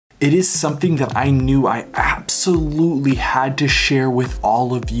It is something that I knew I absolutely had to share with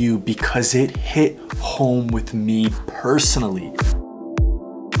all of you because it hit home with me personally.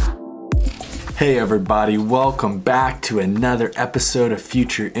 Hey everybody, welcome back to another episode of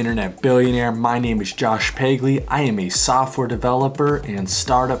Future Internet Billionaire. My name is Josh Paigley. I am a software developer and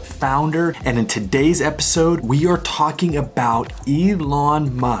startup founder. And in today's episode, we are talking about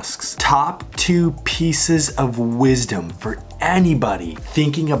Elon Musk's top 2 pieces of wisdom for anybody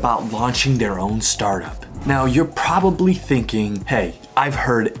thinking about launching their own startup. Now, you're probably thinking, hey, I've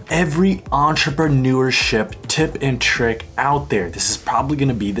heard every entrepreneurship tip and trick out there. This is probably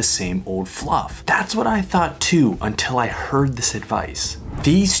gonna be the same old fluff. That's what I thought too until I heard this advice.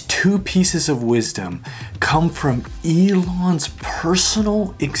 These 2 pieces of wisdom come from Elon's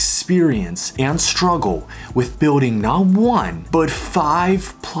personal experience and struggle with building not 1, but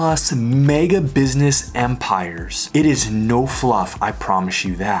 5+ mega business empires. It is no fluff, I promise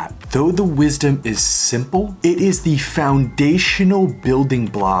you that. Though the wisdom is simple, it is the foundational building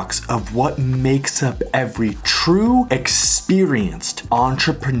blocks of what makes up every true, experienced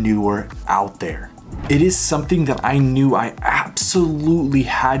entrepreneur out there. It is something that I knew I absolutely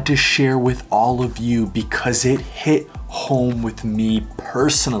had to share with all of you because it hit home with me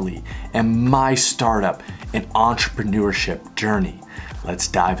personally and my startup and entrepreneurship journey. Let's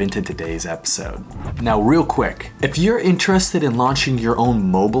dive into today's episode. Now, real quick, if you're interested in launching your own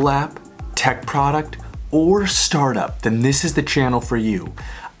mobile app, tech product, or startup, then this is the channel for you.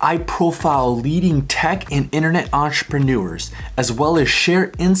 I profile leading tech and internet entrepreneurs, as well as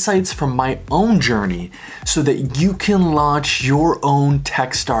share insights from my own journey so that you can launch your own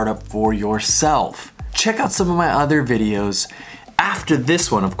tech startup for yourself. Check out some of my other videos after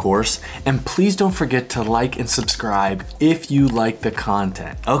this one, of course, and please don't forget to like and subscribe if you like the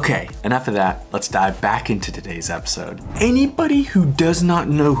content. Okay, enough of that. Let's dive back into today's episode. Anybody who does not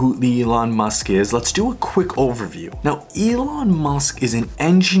know who Elon Musk is, let's do a quick overview. Now, Elon Musk is an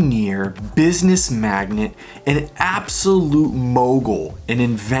engineer, business magnate, and an absolute mogul in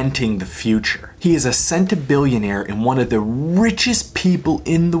inventing the future. He is a centibillionaire and one of the richest people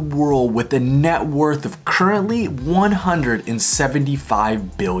in the world with a net worth of currently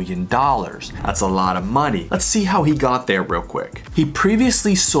 $175 billion. That's a lot of money. Let's see how he got there real quick. He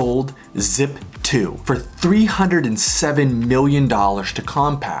previously sold Zip2 for $307 million to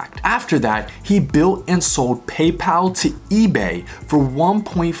Compaq. After that, he built and sold PayPal to eBay for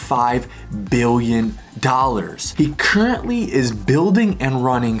 $1.5 billion. He currently is building and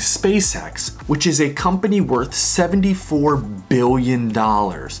running SpaceX, which is a company worth $74 billion,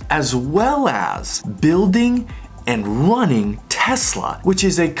 as well as building and running Tesla, which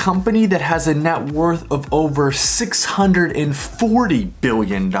is a company that has a net worth of over $640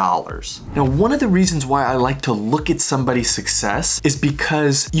 billion. Now, one of the reasons why I like to look at somebody's success is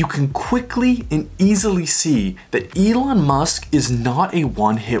because you can quickly and easily see that Elon Musk is not a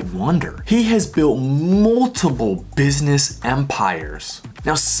one-hit wonder. He has built multiple business empires.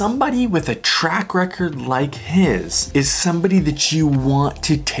 Now, somebody with a track record like his is somebody that you want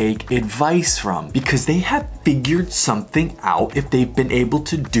to take advice from because they have figured something out if they've been able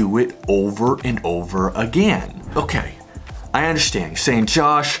to do it over and over again. Okay, I understand. You're saying,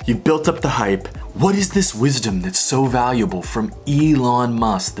 Josh, you've built up the hype. What is this wisdom that's so valuable from Elon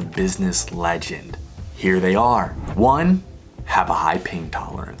Musk, the business legend? Here they are. 1, have a high pain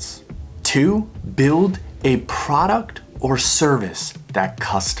tolerance. 2, build a product or service that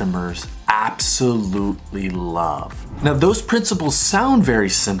customers absolutely love. Now, those principles sound very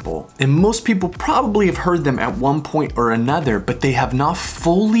simple, and most people probably have heard them at one point or another, but they have not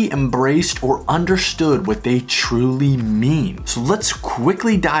fully embraced or understood what they truly mean. So let's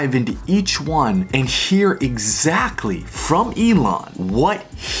quickly dive into each one and hear exactly from Elon what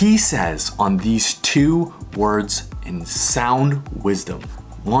he says on these 2 words in sound wisdom.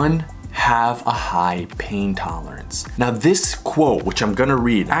 1, have a high pain tolerance. Now, this quote, which I'm gonna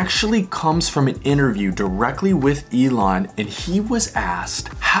read, actually comes from an interview directly with Elon, and he was asked,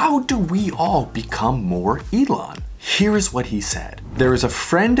 how do we all become more Elon? Here is what he said. There is a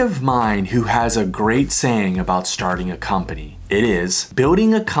friend of mine who has a great saying about starting a company. It is,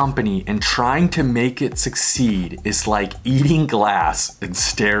 building a company and trying to make it succeed is like eating glass and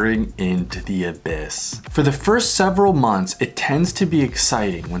staring into the abyss. For the first several months, it tends to be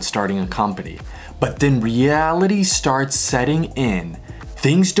exciting when starting a company, but then reality starts setting in.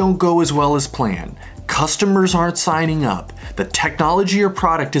 Things don't go as well as planned. Customers aren't signing up, the technology or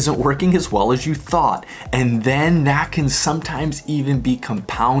product isn't working as well as you thought, and then that can sometimes even be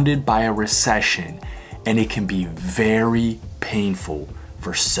compounded by a recession, and it can be very painful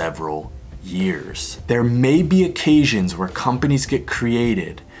for several years. There may be occasions where companies get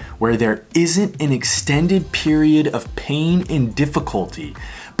created where there isn't an extended period of pain and difficulty,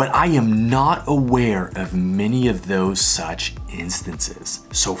 but I am not aware of many of those such instances.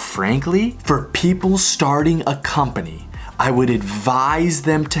 So frankly, for people starting a company, I would advise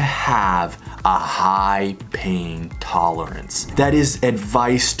them to have a high pain tolerance. That is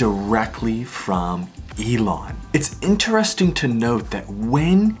advice directly from Elon. It's interesting to note that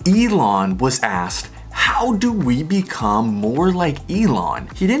when Elon was asked, how do we become more like Elon?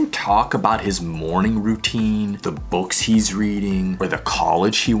 He didn't talk about his morning routine, the books he's reading, or the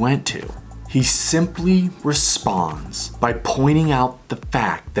college he went to. He simply responds by pointing out the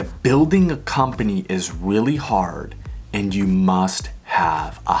fact that building a company is really hard and you must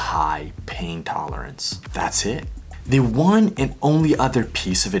have a high pain tolerance. That's it. The one and only other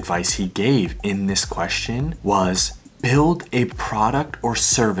piece of advice he gave in this question was build a product or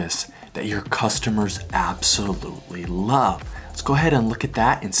service that your customers absolutely love. Let's go ahead and look at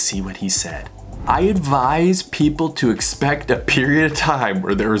that and see what he said. I advise people to expect a period of time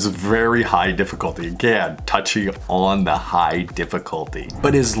where there is very high difficulty. Again, touching on the high difficulty.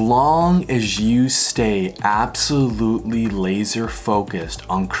 But as long as you stay absolutely laser focused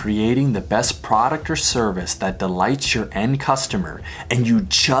on creating the best product or service that delights your end customer, and you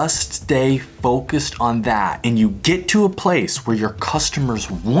just stay focused on that, and you get to a place where your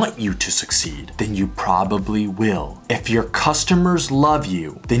customers want you to succeed, then you probably will. If your customers love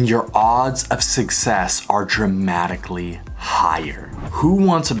you, then your odds of success are dramatically higher. Who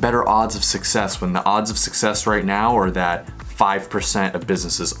wants a better odds of success when the odds of success right now are that 5% of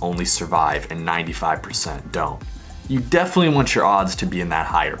businesses only survive and 95% don't? You definitely want your odds to be in that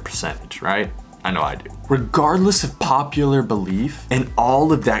higher percentage, right? I know I do. Regardless of popular belief and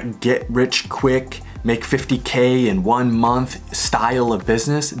all of that get rich quick, make 50K in 1 month style of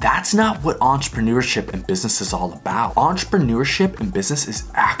business, that's not what entrepreneurship and business is all about. Entrepreneurship and business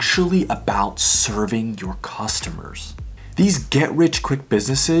is actually about serving your customers. These get rich quick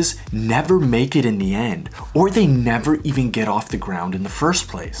businesses never make it in the end, or they never even get off the ground in the first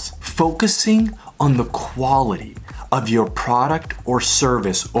place. Focusing on the quality of your product or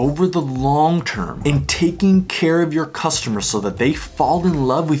service over the long term and taking care of your customers so that they fall in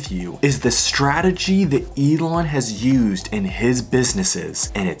love with you is the strategy that Elon has used in his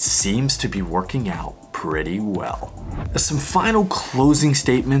businesses, and it seems to be working out pretty well. As some final closing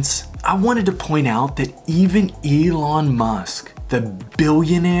statements, I wanted to point out that even Elon Musk, the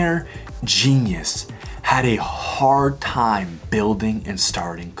billionaire genius, had a hard time building and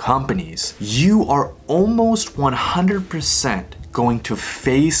starting companies. You are almost 100% going to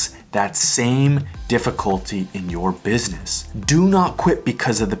face that same difficulty in your business. Do not quit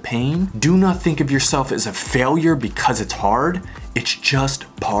because of the pain. Do not think of yourself as a failure because it's hard. It's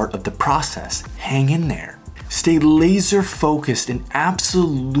just part of the process. Hang in there. Stay laser focused and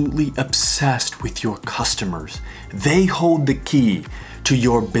absolutely obsessed with your customers. They hold the key to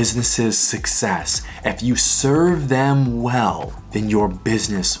your business's success. If you serve them well, then your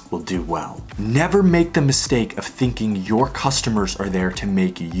business will do well. Never make the mistake of thinking your customers are there to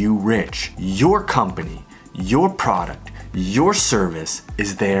make you rich. Your company, your product, your service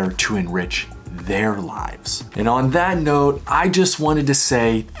is there to enrich their lives. And on that note, I just wanted to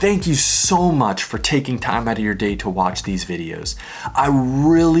say thank you so much for taking time out of your day to watch these videos. I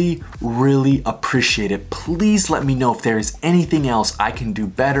really, really appreciate it. Please let me know if there is anything else I can do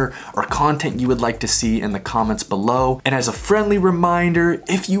better or content you would like to see in the comments below. And as a friendly reminder,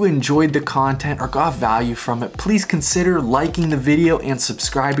 if you enjoyed the content or got value from it, please consider liking the video and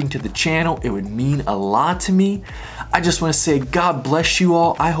subscribing to the channel. It would mean a lot to me. I just want to say God bless you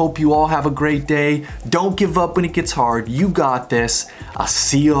all. I hope you all have a great day. Don't give up when it gets hard. You got this. I'll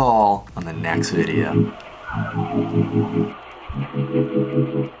see you all on the next video.